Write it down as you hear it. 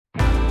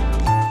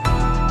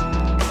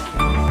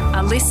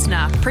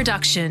listener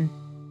production.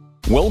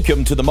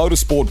 Welcome to the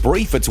Motorsport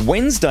Brief. It's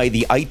Wednesday,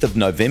 the 8th of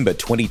November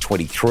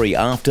 2023.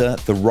 After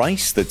the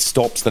race that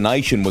stops the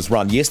nation was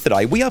run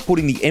yesterday, we are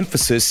putting the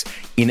emphasis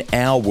in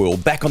our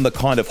world back on the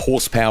kind of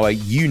horsepower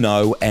you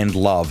know and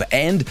love.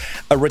 And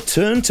a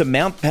return to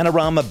Mount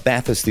Panorama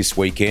Bathurst this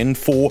weekend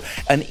for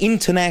an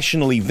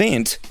international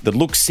event that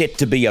looks set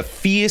to be a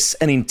fierce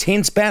and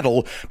intense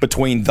battle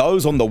between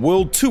those on the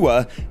World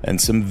Tour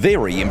and some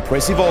very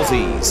impressive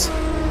Aussies.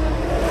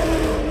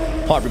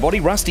 Hi everybody,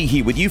 Rusty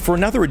here with you for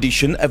another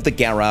edition of the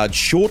Garage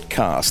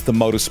Shortcast, the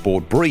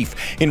Motorsport Brief.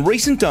 In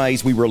recent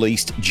days, we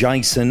released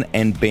Jason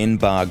and Ben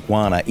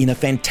Bargwanna in a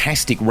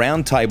fantastic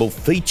roundtable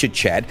feature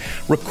chat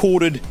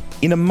recorded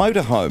in a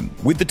motorhome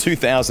with the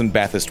 2000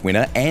 Bathurst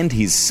winner and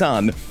his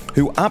son,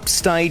 who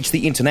upstaged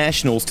the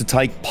internationals to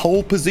take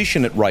pole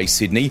position at Race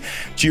Sydney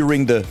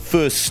during the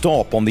first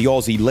stop on the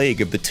Aussie leg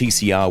of the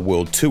TCR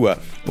World Tour.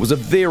 It was a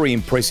very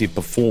impressive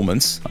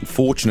performance.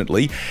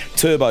 Unfortunately,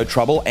 turbo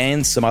trouble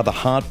and some other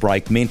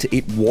heartbreak meant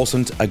it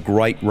wasn't a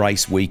great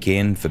race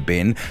weekend for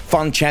Ben.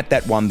 Fun chat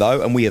that one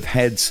though, and we have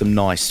had some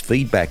nice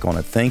feedback on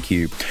it. Thank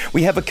you.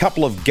 We have a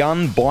couple of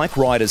gun bike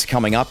riders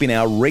coming up in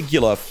our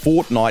regular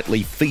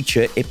fortnightly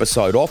feature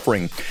episode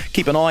offering.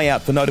 Keep an eye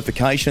out for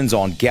notifications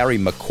on Gary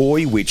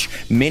McCoy, which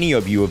many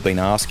of you have been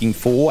asking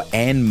for,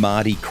 and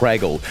Marty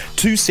Craggle.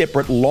 Two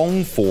separate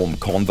long-form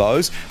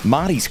convos.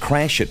 Marty's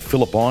crash at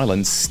Phillip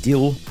Island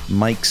still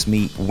makes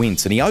me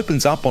wince, and he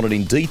opens up on it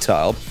in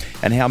detail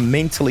and how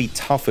mentally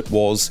tough it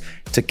was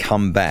to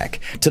come back.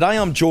 Today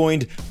I'm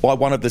joined by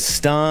one of the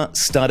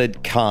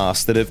star-studded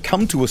cast that have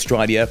come to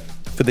Australia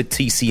for the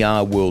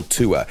TCR World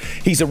Tour.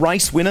 He's a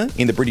race winner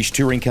in the British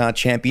Touring Car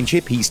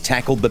Championship. He's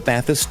tackled the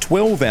Bathurst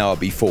 12-hour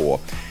before,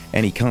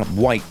 and he can't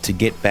wait to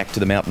get back to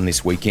the mountain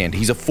this weekend.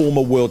 He's a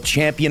former world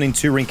champion in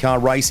touring car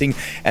racing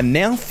and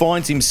now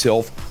finds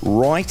himself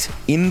right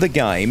in the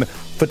game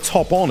for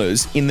top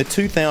honours in the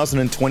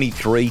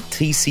 2023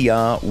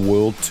 TCR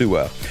World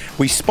Tour.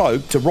 We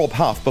spoke to Rob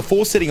Huff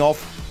before setting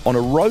off on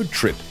a road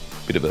trip,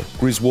 bit of a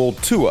Griswold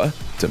tour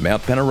to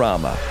Mount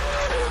Panorama.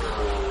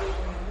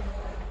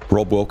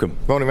 Rob, welcome.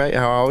 Morning, mate.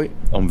 How are we?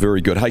 I'm very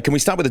good. Hey, can we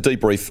start with a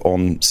debrief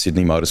on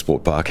Sydney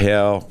Motorsport Park?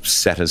 How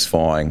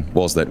satisfying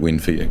was that win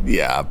for you?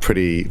 Yeah,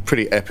 pretty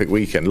epic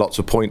weekend. Lots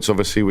of points,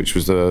 obviously, which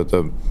was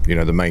the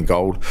main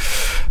goal.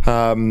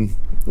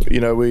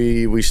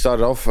 We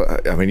started off.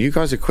 I mean, you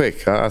guys are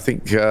quick. I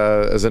think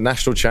as a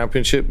national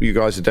championship, you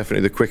guys are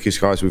definitely the quickest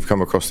guys we've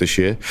come across this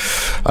year.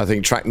 I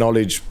think track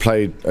knowledge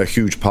played a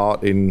huge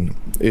part in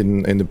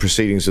the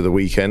proceedings of the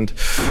weekend.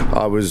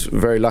 I was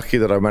very lucky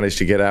that I managed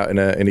to get out in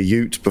a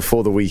ute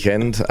before the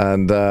weekend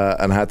and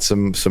had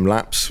some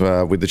laps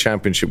with the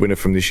championship winner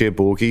from this year,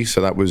 Borgie. So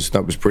that was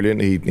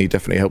brilliant. He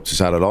definitely helped us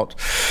out a lot.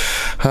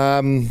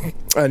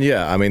 And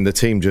yeah, I mean, the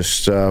team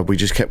we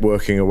just kept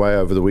working away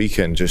over the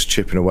weekend, just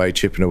chipping away.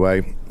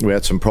 We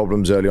had some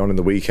problems early on in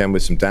the weekend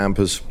with some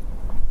dampers.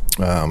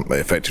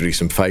 Effectively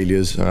some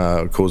failures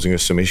causing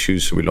us some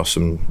issues, so we lost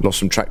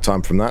some track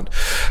time from that,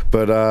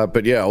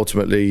 but yeah,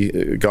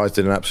 ultimately guys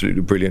did an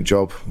absolutely brilliant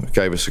job,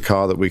 gave us a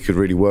car that we could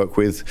really work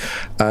with,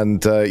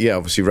 and yeah,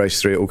 obviously race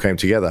 3 it all came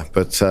together,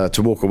 but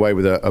to walk away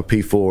with a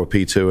P4, a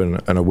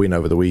P2 and a win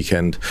over the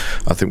weekend,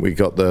 I think we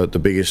got the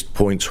biggest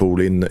points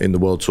haul in the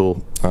World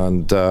Tour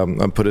and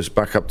put us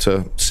back up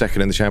to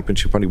second in the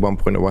championship, only 1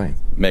 point away.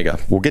 Mega.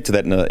 We'll get to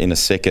that in a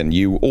second.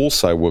 You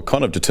also were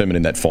kind of determined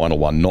in that final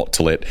one not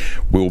to let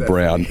Will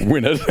Brown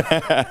win it.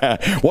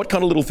 What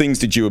kind of little things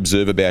did you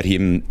observe about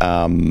him,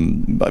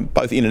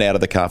 both in and out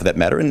of the car for that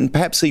matter, and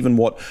perhaps even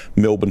what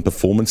Melbourne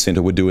Performance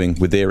Centre were doing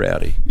with their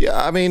Audi? Yeah,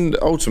 I mean,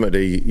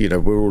 ultimately,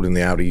 we're all in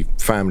the Audi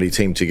family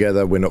team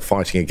together. We're not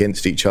fighting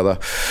against each other.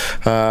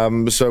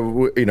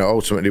 So,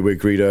 ultimately we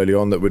agreed early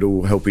on that we'd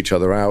all help each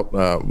other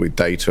out with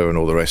data and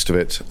all the rest of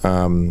it.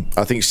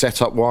 I think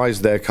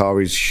setup-wise, their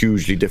car is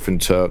hugely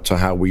different to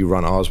how we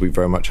run ours. We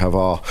very much have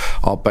our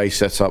base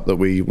setup that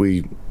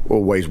we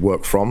always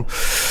work from,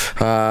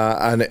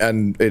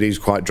 and it is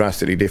quite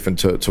drastically different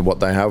to what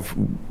they have.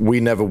 We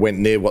never went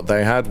near what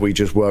they had. We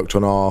just worked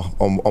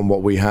on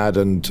what we had,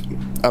 and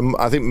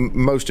I think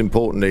most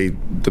importantly,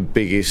 the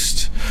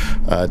biggest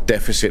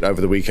deficit over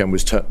the weekend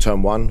was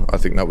turn 1. I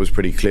think that was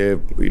pretty clear,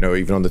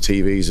 even on the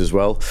TVs as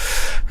well.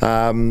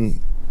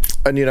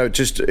 And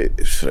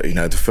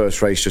the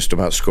first race just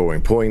about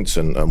scoring points,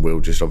 and Will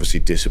just obviously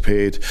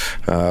disappeared.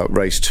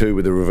 Race 2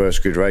 with the reverse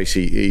grid race,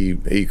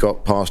 he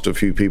got past a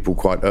few people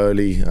quite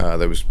early.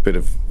 There was a bit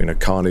of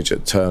carnage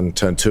at turn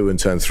 2 and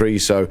turn 3,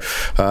 so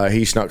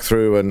he snuck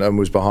through and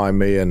was behind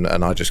me, and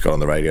I just got on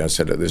the radio and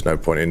said that there's no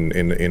point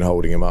in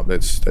holding him up.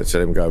 Let's let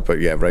him go. But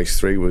yeah, race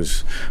 3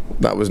 was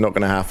not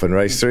going to happen.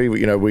 Race 3,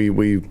 we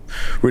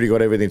really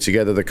got everything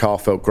together. The car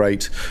felt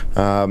great.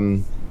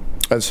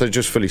 And so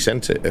just fully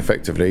sent it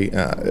effectively.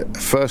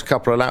 First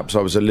couple of laps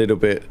I was a little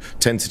bit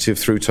tentative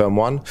through turn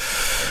 1.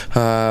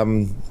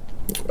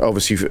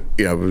 obviously,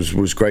 it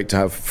was great to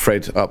have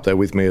Fred up there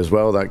with me as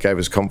well. That gave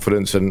us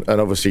confidence, and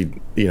obviously,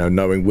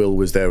 knowing Will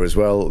was there as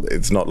well,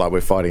 it's not like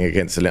we're fighting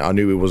against the limit. I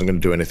knew he wasn't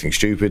going to do anything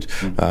stupid.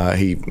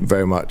 He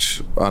very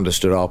much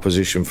understood our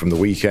position from the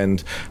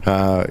weekend.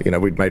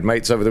 We'd made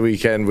mates over the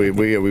weekend.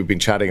 We've been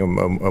chatting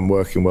and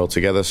working well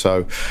together.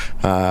 So,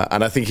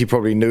 and I think he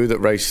probably knew that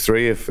race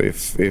 3,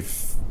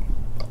 if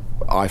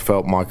I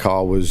felt my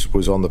car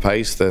was on the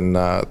pace, then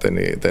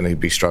he'd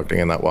be struggling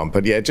in that one.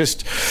 But yeah,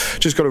 just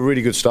got a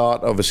really good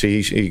start.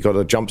 Obviously, he got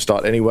a jump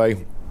start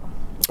anyway.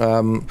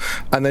 And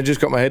then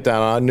just got my head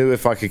down. I knew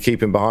if I could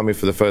keep him behind me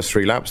for the first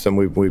 3 laps, then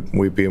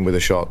we'd be in with a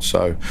shot.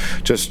 So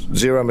just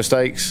 0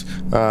 mistakes,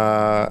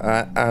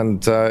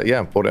 and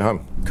brought it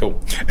home. Cool.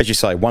 As you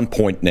say, 1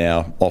 point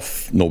now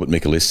off Norbert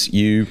Mikulis.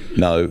 You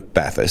know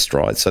Bathurst,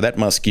 right? So that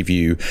must give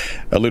you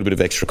a little bit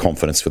of extra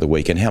confidence for the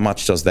weekend. How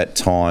much does that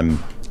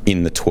time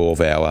in the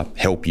 12-hour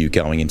help you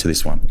going into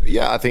this one?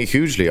 Yeah, I think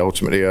hugely.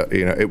 Ultimately,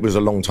 it was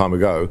a long time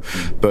ago,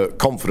 but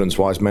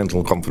confidence-wise,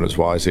 mental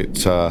confidence-wise, it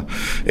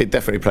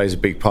definitely plays a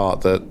big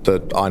part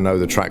that I know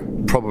the track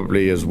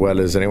probably as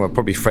well as anyone.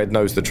 Probably Fred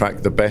knows the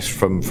track the best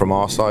from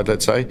our side,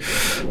 let's say,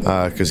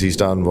 because he's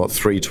done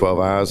 3 12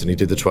 hours, and he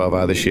did the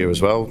 12-hour this year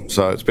as well.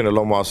 So it's been a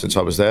long while since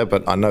I was there,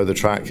 but I know the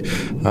track.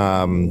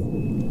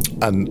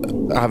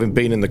 And having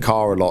been in the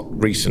car a lot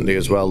recently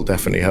as well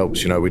definitely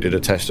helps. We did a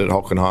test at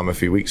Hockenheim a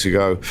few weeks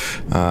ago,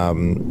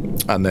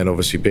 and then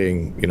obviously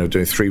being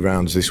doing 3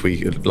 rounds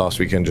last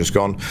weekend just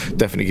gone,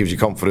 definitely gives you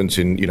confidence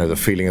in the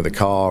feeling of the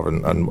car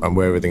and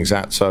where everything's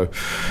at. So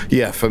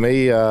yeah, for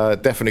me,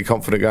 definitely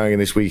confident going in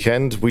this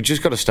weekend. We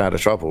just got to stay out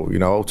of trouble.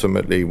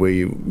 Ultimately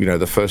we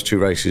the first 2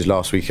 races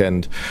last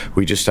weekend,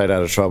 we just stayed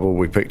out of trouble.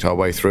 We picked our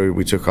way through.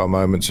 We took our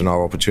moments and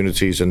our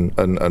opportunities,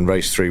 and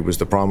race 3 was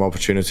the prime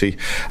opportunity.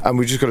 And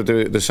we just got to do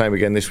it the same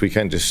again this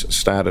weekend. Just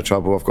stay out of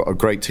trouble. I've got a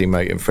great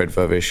teammate in Fred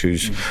Vervish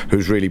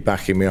who's really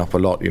backing me up a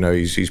lot.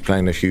 He's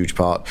playing a huge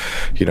part.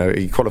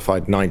 He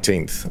qualified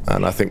 19th,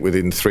 and I think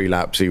within 3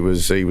 laps he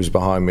was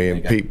behind me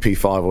in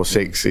P5 or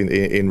 6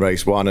 in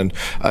race 1.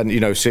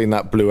 And seeing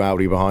that blue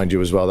Audi behind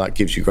you as well, that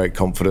gives you great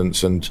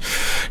confidence. And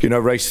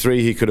race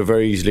 3, he could have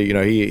very easily.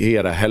 He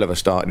had a hell of a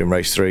start in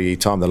race 3. He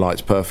timed the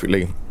lights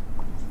perfectly.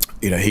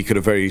 He could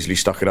have very easily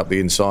stuck it up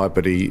the inside,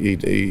 but he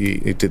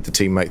did the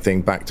teammate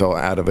thing, backed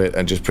out of it,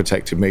 and just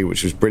protected me,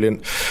 which was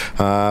brilliant.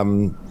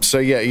 So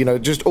yeah,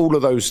 just all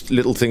of those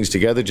little things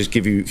together just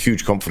give you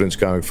huge confidence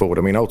going forward.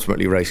 I mean,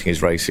 ultimately, racing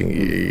is racing.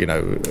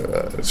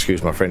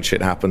 Excuse my French,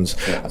 shit happens,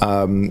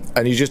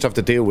 and you just have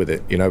to deal with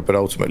it. But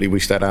ultimately, we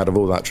stayed out of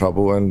all that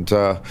trouble, and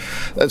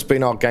that's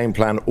been our game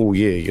plan all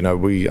year.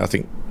 I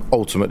think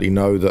ultimately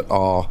know that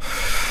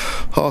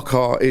our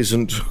car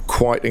isn't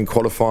quite in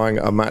qualifying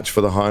a match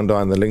for the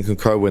Hyundai and the Lincoln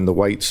Co when the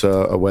weights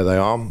are where they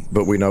are,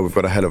 but we know we've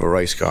got a hell of a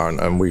race car,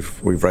 and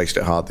we've raced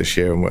it hard this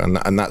year,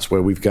 and that's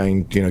where we've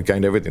gained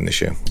everything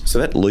this year. So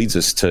that leads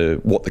us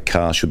to what the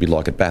car should be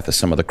like at Bathurst.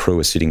 Some of the crew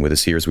are sitting with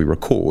us here as we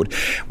record.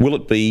 Will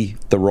it be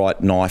the right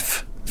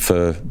knife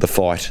for the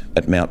fight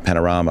at Mount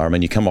Panorama? I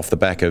mean, you come off the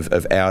back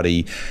of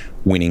Audi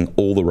winning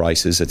all the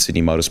races at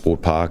Sydney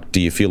Motorsport Park. Do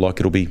you feel like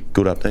it'll be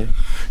good up there?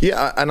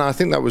 Yeah, and I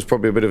think that was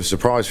probably a bit of a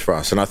surprise for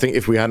us. And I think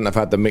if we hadn't have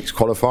had the mixed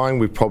qualifying,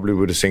 we probably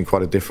would have seen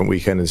quite a different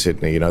weekend in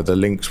Sydney. The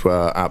links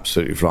were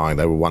absolutely flying.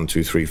 They were 1,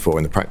 2, 3, 4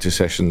 in the practice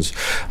sessions.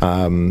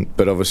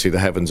 But obviously the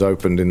heavens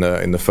opened in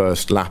the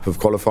first lap of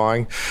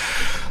qualifying.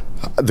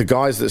 The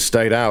guys that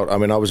stayed out, I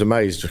mean, I was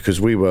amazed because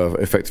we were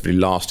effectively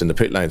last in the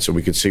pit lane, so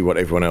we could see what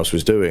everyone else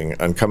was doing.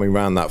 And coming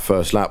around that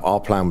first lap,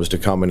 our plan was to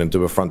come in and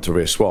do a front to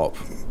rear swap.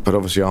 But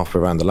obviously after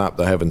around the lap,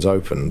 the heavens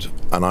opened,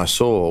 and I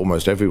saw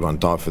almost everyone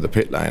dive for the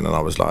pit lane, and I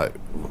was like,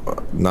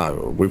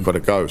 no, we've got to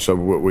go. So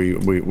we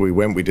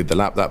went, we did the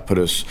lap. That put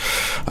us,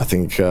 I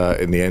think,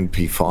 in the end,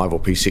 P5 or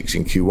P6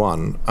 in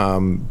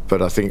Q1.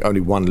 But I think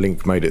only 1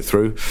 link made it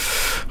through.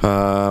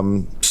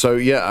 So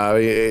yeah,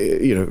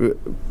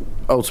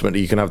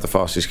 ultimately you can have the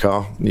fastest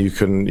car, you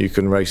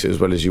can race it as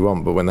well as you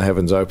want, but when the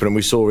heavens open, and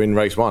we saw in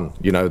race 1,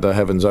 the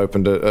heavens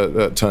opened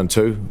at turn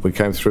 2, we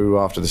came through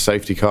after the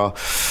safety car,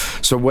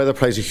 so weather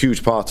plays a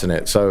huge part in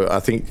it. So I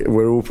think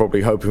we're all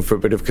probably hoping for a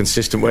bit of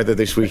consistent weather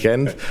this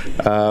weekend,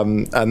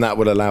 and that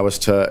will allow us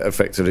to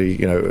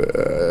effectively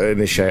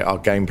initiate our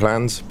game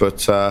plans.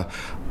 But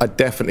I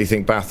definitely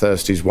think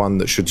Bathurst is one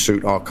that should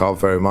suit our car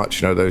very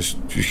much. Those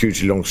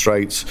hugely long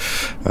straights.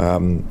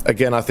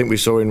 Again, I think we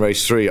saw in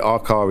race 3, our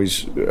car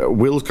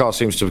Will's car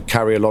seems to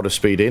carry a lot of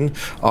speed in.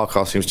 Our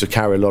car seems to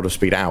carry a lot of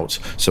speed out.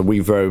 So we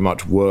very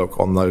much work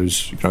on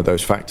those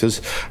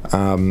factors.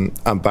 And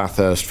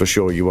Bathurst, for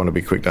sure, you want to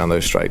be quick down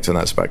those straights, and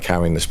that's about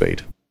carrying the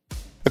speed.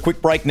 A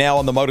quick break now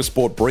on the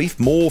Motorsport Brief.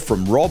 More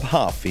from Rob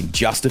Huff in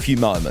just a few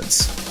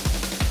moments.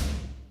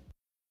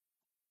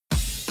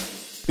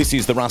 This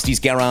is the Rusty's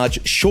Garage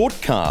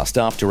shortcast.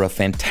 After a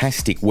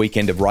fantastic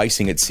weekend of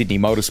racing at Sydney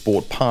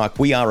Motorsport Park,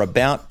 we are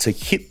about to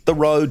hit the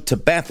road to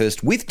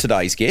Bathurst with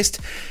today's guest.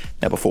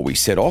 Now, before we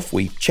set off,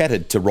 we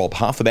chatted to Rob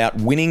Huff about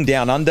winning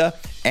Down Under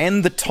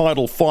and the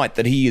title fight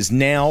that he is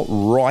now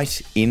right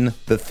in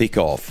the thick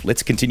of.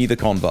 Let's continue the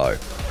convo.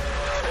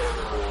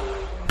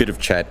 bit of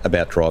chat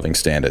about driving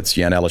standards.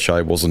 Jan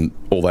Aleshay wasn't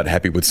all that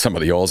happy with some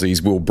of the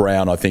Aussies. Will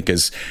Brown, I think,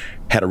 has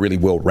had a really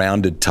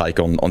well-rounded take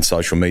on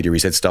social media. He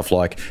said stuff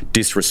like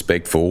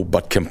disrespectful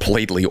but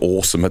completely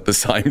awesome at the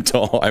same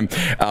time.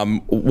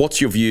 What's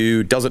your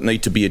view? Does it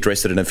need to be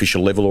addressed at an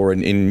official level, or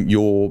in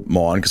your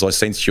mind, because I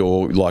sense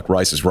you're like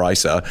racer's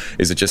racer,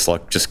 is it just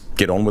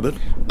get on with it?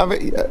 I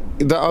mean,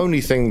 the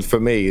only thing for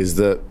me is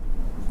that,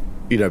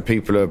 you know,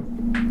 people are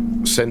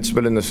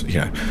sensible in this. You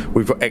know,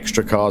 we've got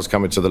extra cars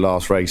coming to the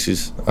last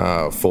races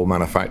for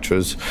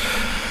manufacturers.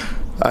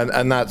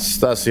 And that's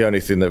the only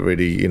thing that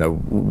really, you know,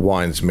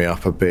 winds me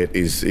up a bit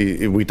is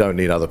we don't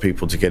need other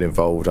people to get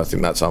involved. I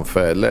think that's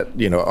unfair.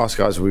 Us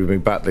guys, we've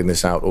been battling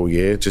this out all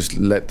year. Just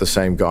let the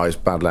same guys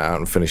battle it out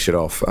and finish it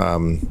off.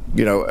 I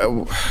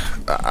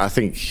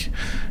think,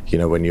 you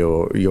know, when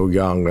you're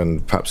young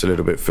and perhaps a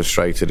little bit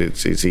frustrated,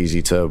 it's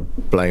easy to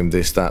blame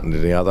this, that, and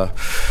the other.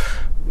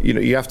 You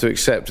know, you have to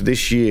accept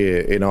this year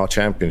in our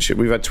championship,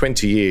 we've had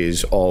 20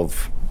 years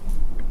of,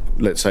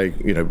 let's say,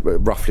 you know,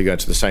 roughly going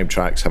to the same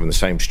tracks, having the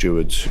same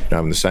stewards, you know,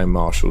 having the same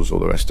marshals, all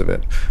the rest of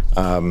it.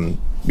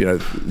 You know,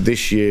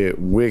 this year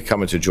we're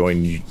coming to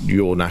join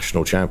your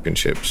national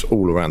championships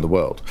all around the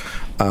world.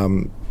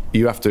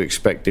 You have to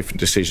expect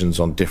different decisions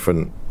on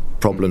different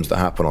problems that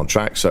happen on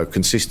track. So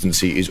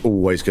consistency is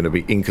always going to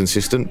be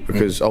inconsistent,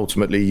 because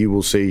ultimately you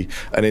will see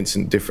an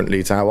incident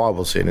differently to how I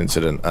will see an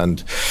incident.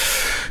 And,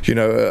 you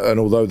know, and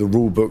although the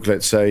rule book,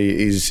 let's say,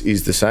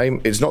 is the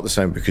same, it's not the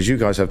same because you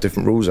guys have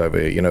different rules over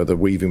here. You know, the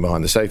weaving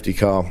behind the safety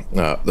car,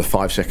 the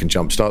 5-second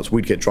jump starts,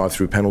 we'd get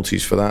drive-through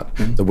penalties for that.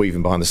 The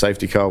weaving behind the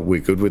safety car, we're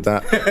good with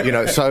that. You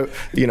know, so,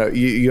 you know,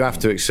 you have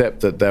to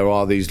accept that there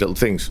are these little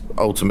things.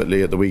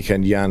 Ultimately, at the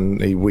weekend, Jan,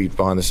 he weaved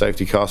behind the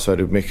safety car, so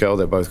did Mikkel.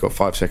 They both got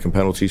 5-second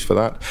penalties for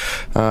that.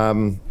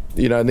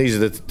 You know, and these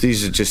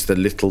are just the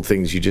little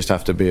things you just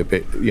have to be a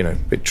bit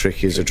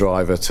tricky as a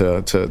driver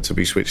to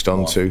be switched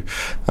on to.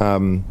 I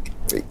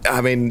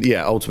mean,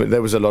 yeah, ultimately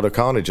there was a lot of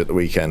carnage at the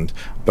weekend,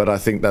 but I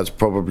think that's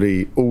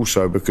probably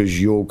also because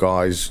your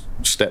guys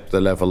stepped the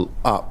level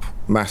up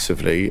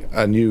massively,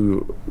 and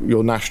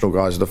your national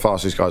guys are the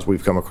fastest guys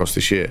we've come across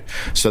this year,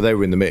 so they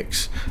were in the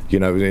mix. You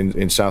know,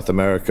 in South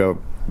America,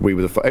 we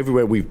were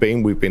everywhere we've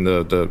been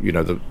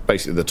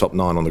basically the top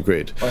 9 on the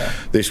grid. Oh, yeah.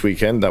 This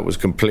weekend that was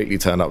completely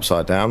turned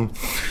upside down,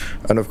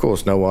 and of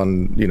course no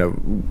one, you know,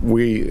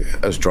 we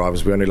as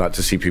drivers, we only like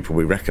to see people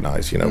we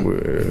recognise. You know,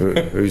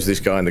 who's this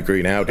guy in the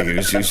green Audi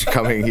who's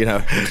coming, you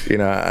know,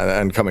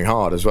 and coming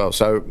hard as well.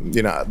 So,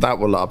 you know, that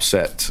will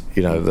upset,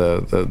 you know,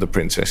 the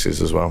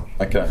princesses as well.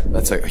 Okay,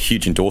 that's a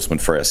huge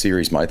endorsement for our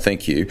series, mate.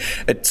 Thank you.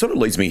 It sort of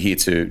leads me here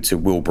to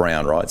Will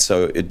Brown, right?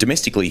 So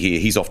domestically here,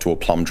 he's off to a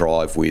plum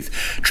drive with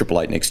Triple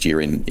Eight next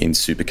year in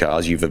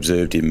supercars. You've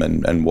observed him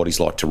and what he's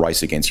like to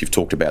race against. You've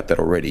talked about that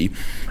already.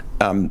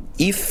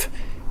 If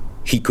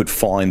he could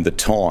find the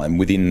time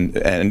within,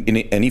 and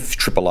if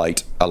Triple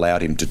Eight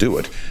allowed him to do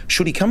it,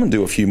 should he come and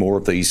do a few more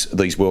of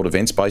these world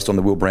events based on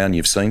the Will Brown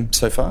you've seen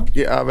so far?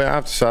 Yeah, I mean, I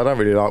have to say, I don't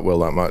really like Will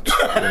that much.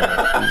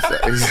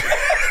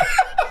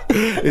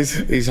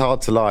 He's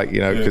hard to like,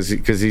 you know,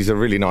 because he's a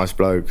really nice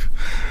bloke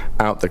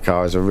out the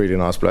car, he's a really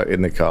nice bloke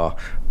in the car,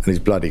 and he's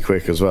bloody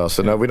quick as well.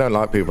 So no, we don't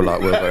like people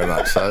like Will very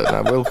much. So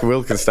no,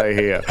 Will can stay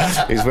here.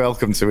 He's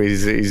welcome to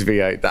his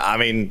V8. I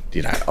mean,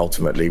 you know,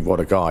 ultimately, what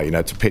a guy, you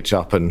know, to pitch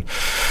up. And,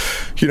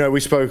 you know,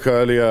 we spoke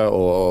earlier,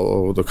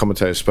 or the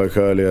commentators spoke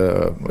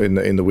earlier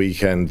in the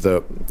weekend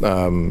that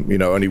you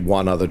know, only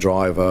one other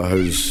driver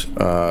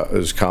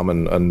has come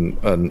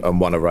and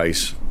won a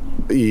race.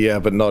 Yeah,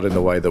 but not in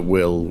the way that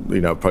Will, you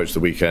know, approached the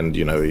weekend.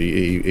 You know,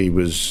 he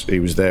was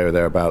there or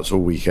thereabouts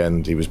all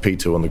weekend. He was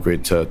P2 on the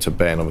grid to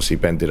Ben. Obviously,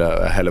 Ben did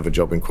a hell of a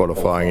job in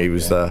qualifying. He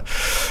was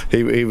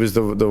he was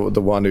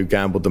the one who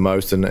gambled the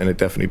most, and it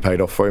definitely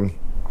paid off for him.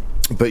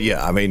 But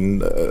yeah, I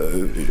mean,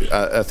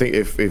 I think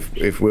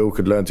if Will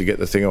could learn to get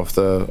the thing off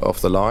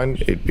the line,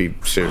 it'd be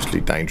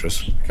seriously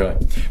dangerous. Okay.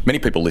 Many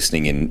people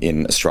listening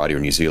in Australia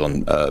and New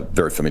Zealand are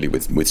very familiar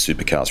with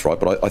supercars, right?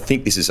 But I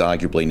think this is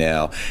arguably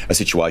now a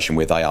situation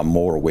where they are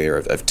more aware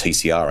of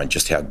TCR and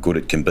just how good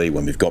it can be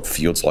when we've got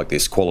fields like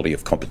this, quality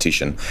of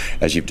competition,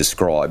 as you've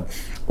described.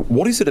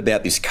 What is it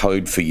about this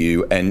code for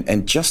you,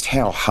 and just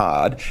how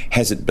hard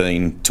has it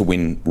been to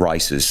win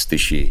races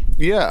this year?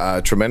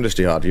 Yeah,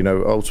 tremendously hard. You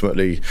know,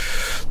 ultimately,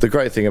 the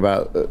great thing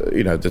about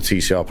you know, the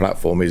TCR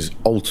platform is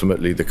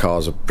ultimately the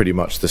cars are pretty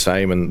much the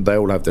same, and they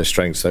all have their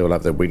strengths, they all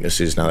have their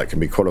weaknesses. Now that can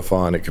be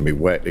qualifying, it can be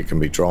wet, it can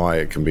be dry,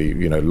 it can be,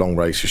 you know, long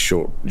races,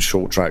 short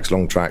tracks,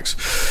 long tracks.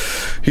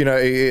 You know,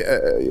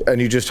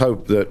 and you just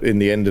hope that in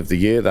the end of the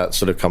year that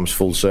sort of comes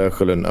full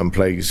circle and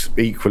plays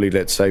equally,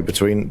 let's say,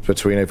 between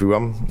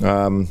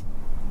everyone.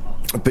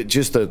 But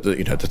just the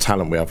you know, the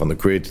talent we have on the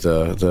grid,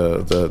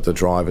 the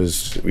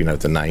drivers, you know,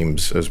 the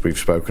names as we've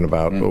spoken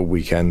about all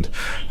weekend.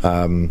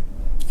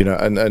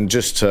 And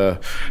just to,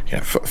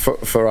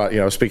 for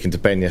I was speaking to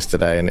Ben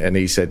yesterday, and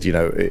he said,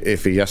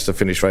 if he has to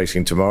finish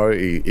racing tomorrow,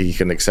 he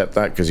can accept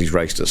that because he's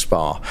raced at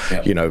Spa.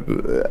 Yeah.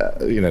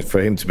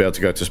 For him to be able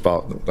to go to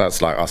Spa,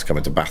 that's like us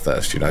coming to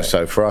Bathurst.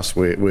 So for us,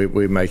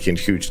 we're making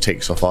huge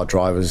ticks off our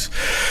drivers,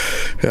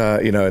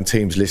 and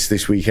teams list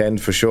this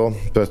weekend for sure.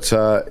 But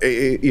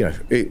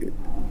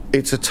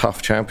it's a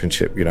tough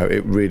championship.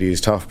 It really is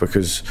tough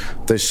because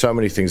there's so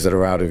many things that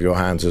are out of your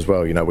hands as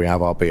well. We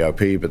have our BOP,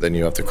 but then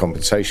you have the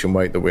compensation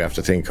weight that we have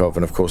to think of,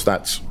 and of course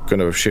that's going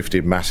to have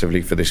shifted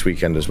massively for this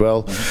weekend as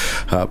well.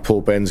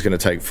 Paul Ben's going to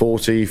take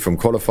 40 from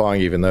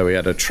qualifying, even though he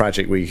had a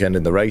tragic weekend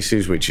in the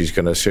races, which is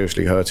going to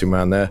seriously hurt him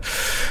around there.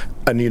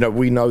 And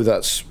we know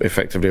that's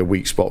effectively a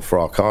weak spot for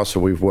our car, so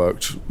we've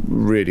worked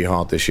really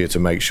hard this year to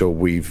make sure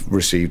we've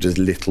received as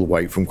little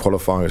weight from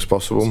qualifying as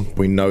possible.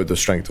 We know the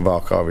strength of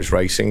our car is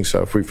racing,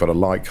 so if we've got a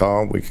light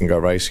car, we can go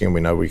racing, and we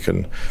know we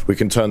can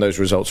turn those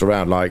results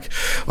around, like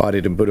I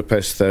did in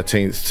Budapest,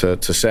 13th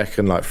to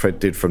 2nd, like Fred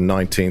did from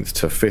 19th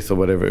to 5th or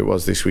whatever it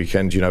was this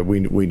weekend.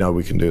 We know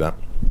we can do that.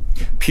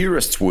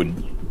 Purists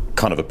would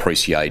kind of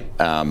appreciate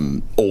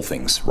all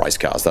things race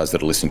cars. Those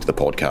that are listening to the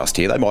podcast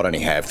here, they might only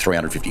have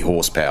 350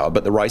 horsepower,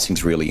 but the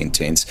racing's really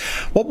intense.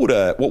 What would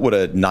a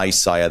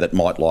naysayer that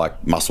might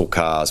like muscle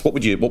cars? What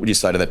would you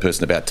say to that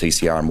person about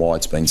TCR and why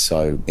it's been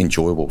so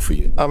enjoyable for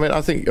you? I mean,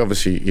 I think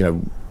obviously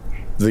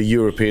the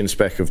European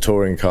spec of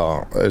touring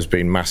car has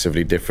been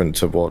massively different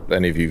to what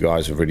any of you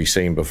guys have really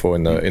seen before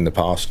in the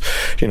past.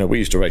 We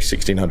used to race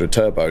 1600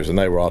 turbos, and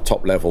they were our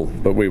top level,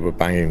 but we were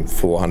banging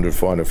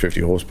 450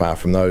 horsepower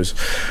from those.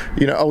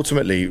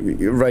 Ultimately,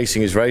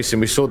 racing is racing.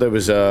 We saw there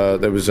was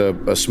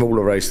a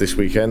smaller race this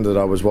weekend that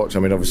I was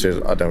watching. I mean,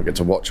 obviously, I don't get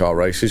to watch our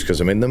races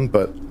because I'm in them,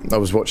 but I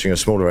was watching a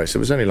smaller race.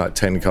 There was only like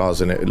 10 cars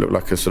in it. It looked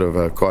like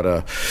quite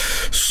a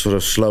sort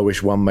of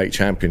slowish one-make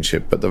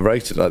championship, but the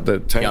race, the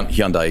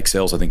Hyundai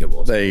XLs, I think it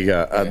was. There you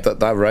go.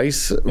 That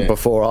race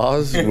before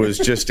ours was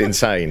just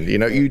insane.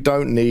 You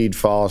don't need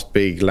fast,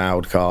 big,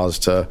 loud cars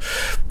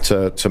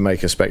to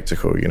make a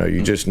spectacle.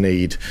 You just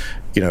need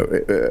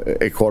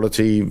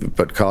equality,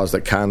 but cars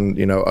that can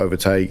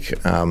overtake,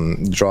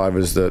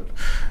 drivers that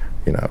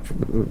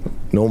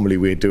normally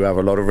we do have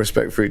a lot of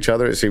respect for each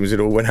other. It seems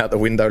it all went out the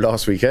window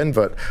last weekend,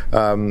 but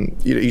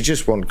you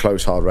just want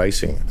close, hard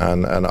racing,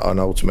 and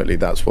ultimately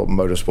that's what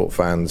motorsport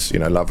fans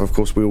love. Of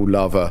course, we all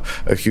love a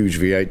huge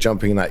V8.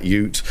 Jumping in that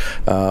Ute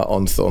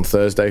on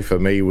Thursday for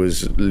me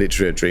was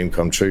literally a dream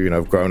come true.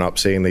 I've grown up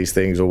seeing these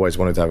things, always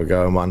wanted to have a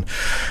go in one,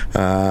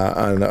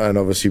 and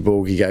obviously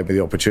Borgie gave me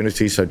the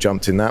opportunity, so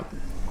jumped in that.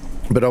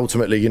 But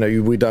ultimately,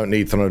 we don't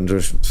need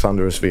thunderous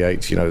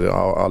V8s.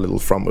 Our little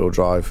front-wheel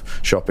drive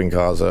shopping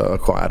cars are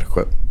quite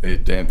adequate.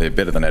 They're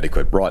better than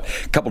adequate. Right,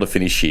 a couple to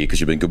finish here because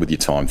you've been good with your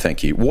time.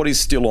 Thank you. What is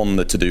still on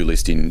the to-do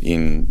list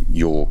in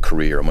your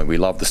career? I mean, we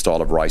love the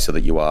style of racer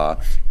that you are.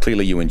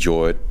 Clearly, you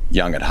enjoy it.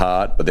 Young at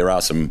heart, but there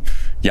are some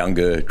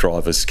younger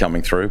drivers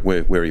coming through.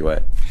 Where are you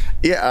at?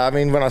 Yeah, I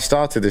mean, when I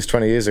started this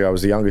 20 years ago, I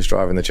was the youngest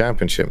driver in the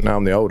championship. Now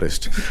I'm the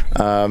oldest,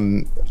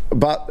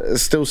 but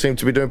still seem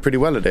to be doing pretty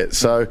well at it.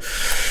 So,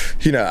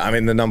 I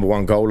mean, the number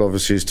one goal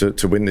obviously is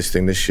to win this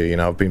thing this year.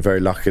 I've been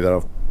very lucky that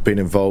I've been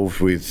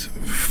involved with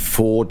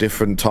 4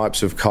 different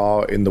types of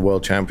car in the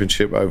World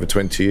Championship over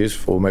 20 years,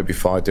 4, maybe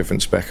 5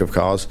 different spec of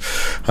cars.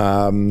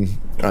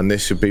 And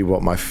this would be,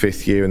 my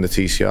 5th year in the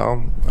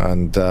TCR.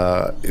 And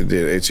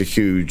it's a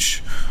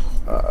huge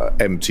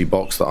empty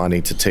box that I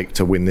need to tick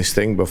to win this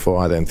thing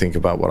before I then think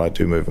about what I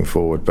do moving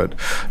forward. But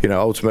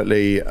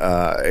ultimately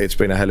it's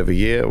been a hell of a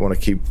year. I want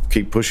to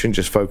keep pushing,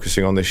 just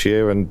focusing on this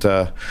year, and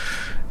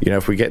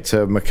if we get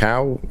to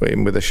Macau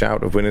in with a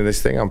shout of winning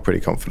this thing, I'm pretty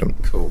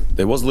confident. Cool.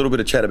 There was a little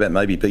bit of chat about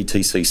maybe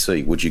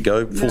BTCC. Would you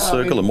go full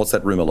circle? And what's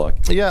that rumour like?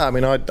 Yeah, I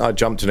mean, I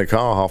jumped in a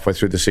car halfway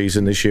through the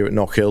season this year at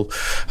Knockhill.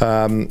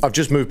 I've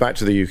just moved back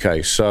to the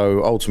UK,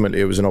 so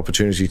ultimately it was an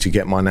opportunity to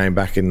get my name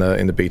back in the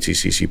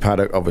BTCC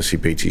paddock. Obviously,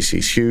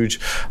 BTC's huge.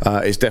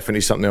 It's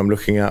definitely something I'm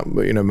looking at,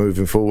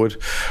 moving forward.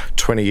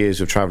 20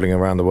 years of travelling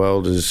around the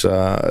world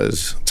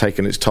has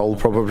taken its toll,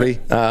 probably.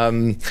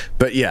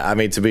 But yeah, I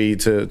mean, to be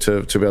able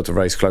to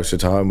race closer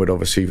to home would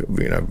obviously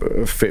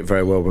fit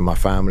very well with my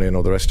family and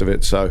all the rest of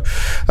it. So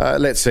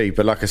let's see.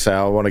 But like I say,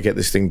 I want to get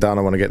this thing done.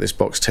 I want to get this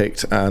box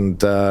ticked. And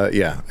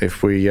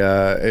if we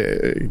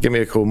give me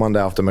a call Monday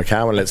after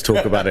Macau and let's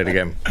talk about it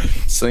again.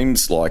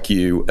 Seems like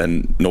you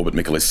and Norbert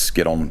Michaelis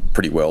get on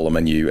pretty well. I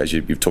mean,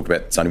 you've talked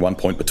about, it's only 1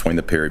 point between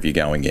the pair of you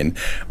going in.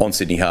 On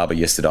Sydney Harbour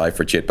yesterday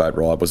for a jet boat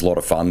ride was a lot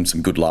of fun,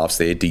 some good laughs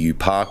there. Do you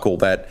park all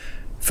that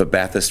for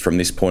Bathurst from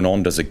this point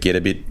on? Does it get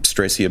a bit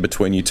stressier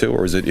between you two,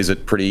 or is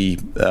it pretty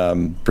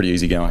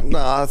easy going? No,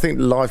 I think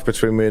life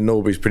between me and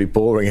Norby is pretty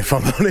boring, if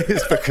I'm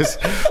honest, because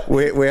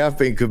we have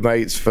been good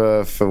mates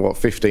for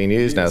 15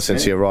 years now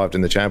since he arrived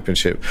in the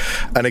championship.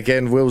 And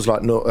again, Will's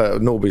like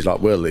Norby's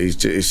like Will. He's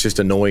just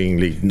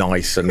annoyingly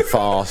nice and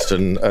fast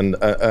and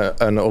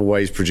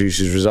always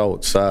produces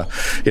results.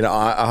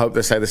 I hope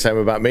they say the same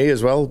about me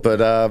as well.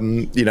 But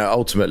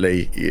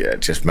ultimately,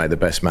 just may the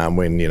best man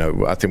win.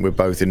 I think we're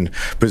both in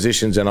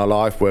positions situations in our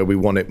life where we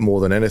want it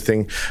more than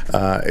anything,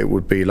 it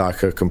would be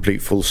like a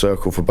complete full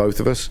circle for both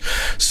of us.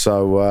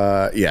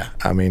 So yeah,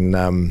 I mean,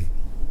 I'm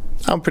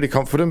pretty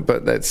confident,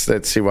 but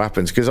let's see what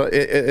happens. Because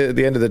at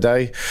the end of the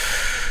day,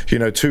 you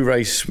know, two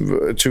race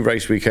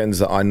weekends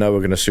that I know are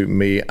going to suit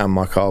me and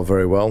my car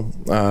very well.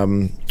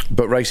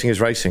 But racing is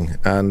racing,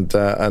 and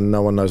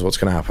no one knows what's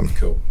going to happen.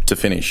 Cool. To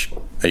finish,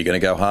 are you going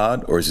to go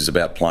hard, or is this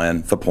about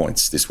playing for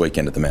points this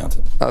weekend at the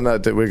Mountain? No,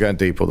 we're going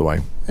deep all the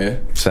way. Yeah,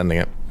 sending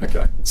it.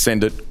 Okay,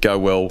 send it. Go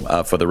well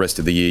for the rest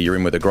of the year. You're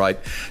in with a great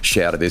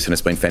shout at this, and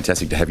it's been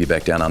fantastic to have you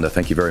back down under.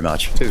 Thank you very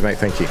much. Cheers, mate.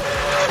 Thank you.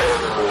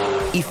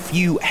 If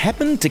you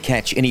happened to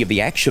catch any of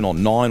the action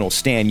on 9 or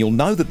Stan, you'll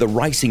know that the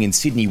racing in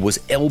Sydney was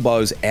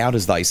elbows out,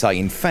 as they say.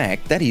 In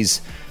fact, that is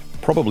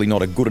probably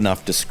not a good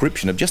enough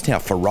description of just how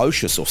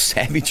ferocious or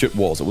savage it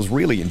was. It was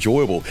really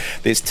enjoyable.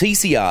 There's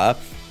TCR,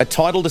 a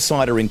title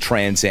decider in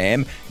Trans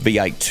Am,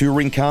 V8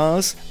 touring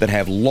cars that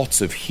have lots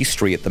of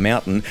history at the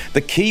Mountain,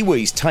 the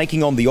Kiwis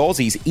taking on the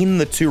Aussies in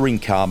the Touring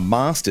Car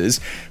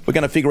Masters. We're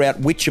going to figure out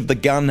which of the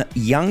Gun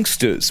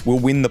youngsters will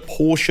win the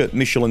Porsche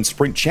Michelin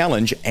Sprint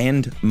Challenge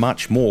and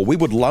much more. We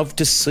would love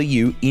to see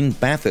you in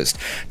Bathurst.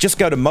 Just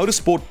go to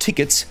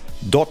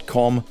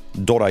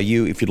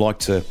motorsporttickets.com.au if you'd like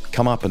to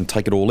come up and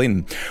take it all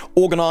in.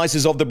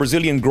 Organisers of the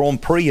Brazilian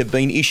Grand Prix have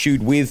been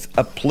issued with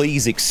a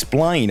please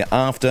explain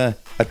after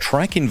a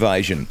track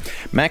invasion.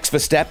 Max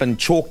Verstappen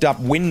chalked up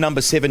win number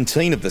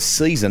 17 of the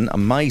season,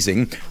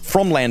 amazing,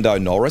 from Lando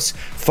Norris.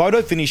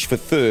 Photo finish for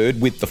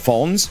third with the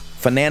Fonz,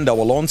 Fernando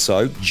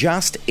Alonso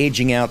just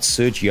edging out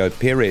Sergio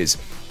Perez.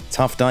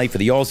 Tough day for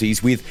the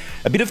Aussies with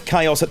a bit of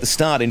chaos at the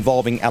start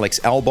involving Alex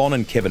Albon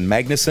and Kevin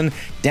Magnussen.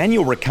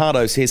 Daniel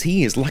Ricciardo says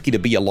he is lucky to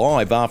be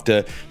alive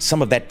after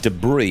some of that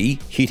debris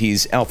hit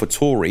his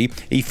AlphaTauri.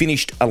 He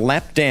finished a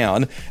lap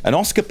down, and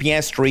Oscar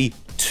Piastri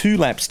 2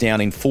 laps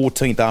down in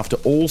 14th after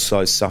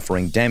also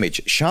suffering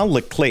damage. Charles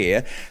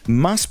Leclerc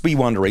must be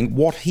wondering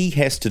what he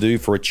has to do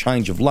for a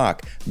change of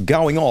luck,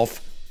 going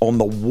off on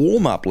the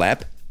warm-up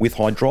lap with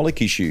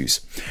hydraulic issues.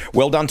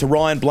 Well done to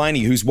Ryan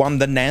Blaney, who's won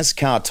the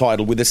NASCAR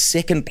title with a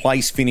second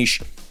place finish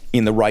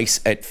in the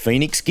race at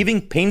Phoenix,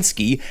 giving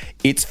Penske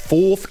its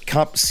 4th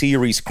Cup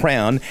Series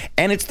crown,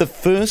 and it's the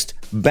first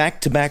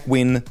back-to-back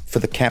win for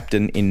the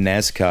captain in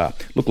NASCAR.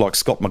 Looked like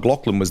Scott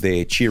McLaughlin was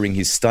there cheering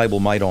his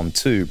stablemate on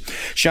too.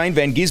 Shane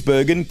Van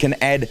Gisbergen can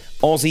add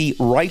Aussie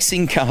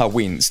racing car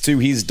wins to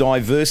his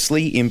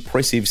diversely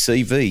impressive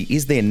CV.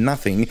 Is there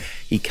nothing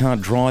he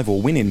can't drive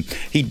or win in?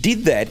 He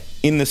did that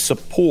in the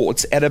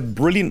supports at a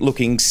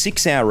brilliant-looking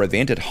 6-hour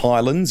event at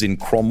Highlands in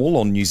Cromwell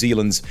on New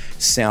Zealand's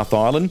South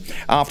Island.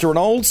 After an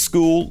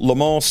old-school Le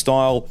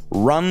Mans-style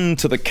run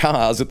to the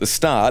cars at the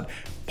start,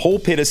 Paul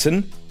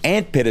Pedersen,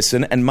 Ant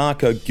Pedersen and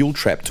Marco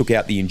Giltrap took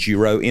out the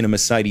Enduro in a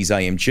Mercedes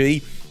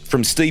AMG.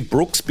 From Steve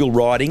Brooks, Bill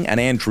Riding and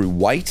Andrew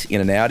Waite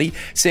in an Audi,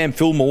 Sam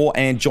Fillmore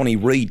and Johnny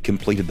Reid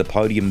completed the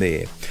podium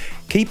there.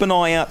 Keep an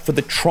eye out for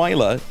the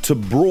trailer to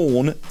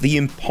Brawn, the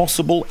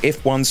Impossible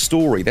F1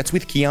 Story. That's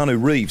with Keanu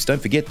Reeves.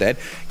 Don't forget that.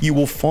 You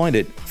will find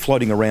it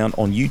floating around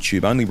on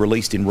YouTube, only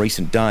released in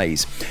recent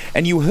days.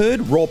 And you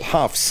heard Rob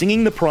Huff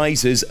singing the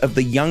praises of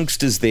the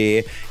youngsters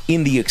there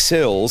in the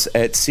Excels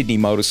at Sydney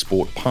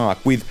Motorsport Park,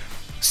 with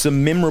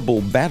some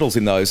memorable battles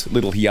in those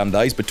little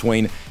Hyundais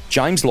between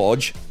James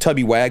Lodge,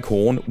 Toby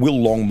Waghorn, Will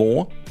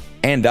Longmore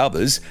and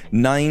others.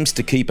 Names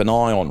to keep an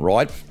eye on,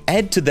 right?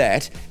 Add to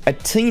that a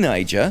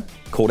teenager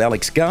called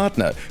Alex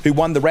Gardner, who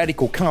won the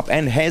Radical Cup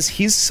and has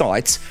his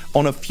sights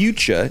on a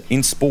future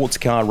in sports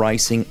car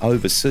racing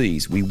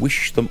overseas. We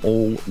wish them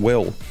all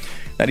well.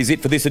 That is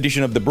it for this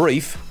edition of The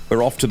Brief.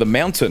 We're off to the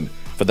Mountain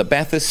for the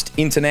Bathurst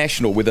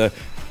International with a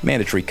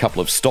mandatory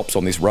couple of stops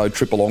on this road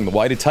trip along the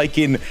way to take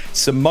in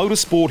some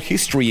motorsport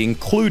history,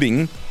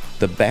 including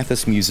the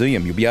Bathurst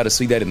Museum. You'll be able to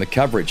see that in the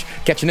coverage.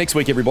 Catch you next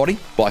week, everybody.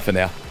 Bye for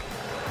now.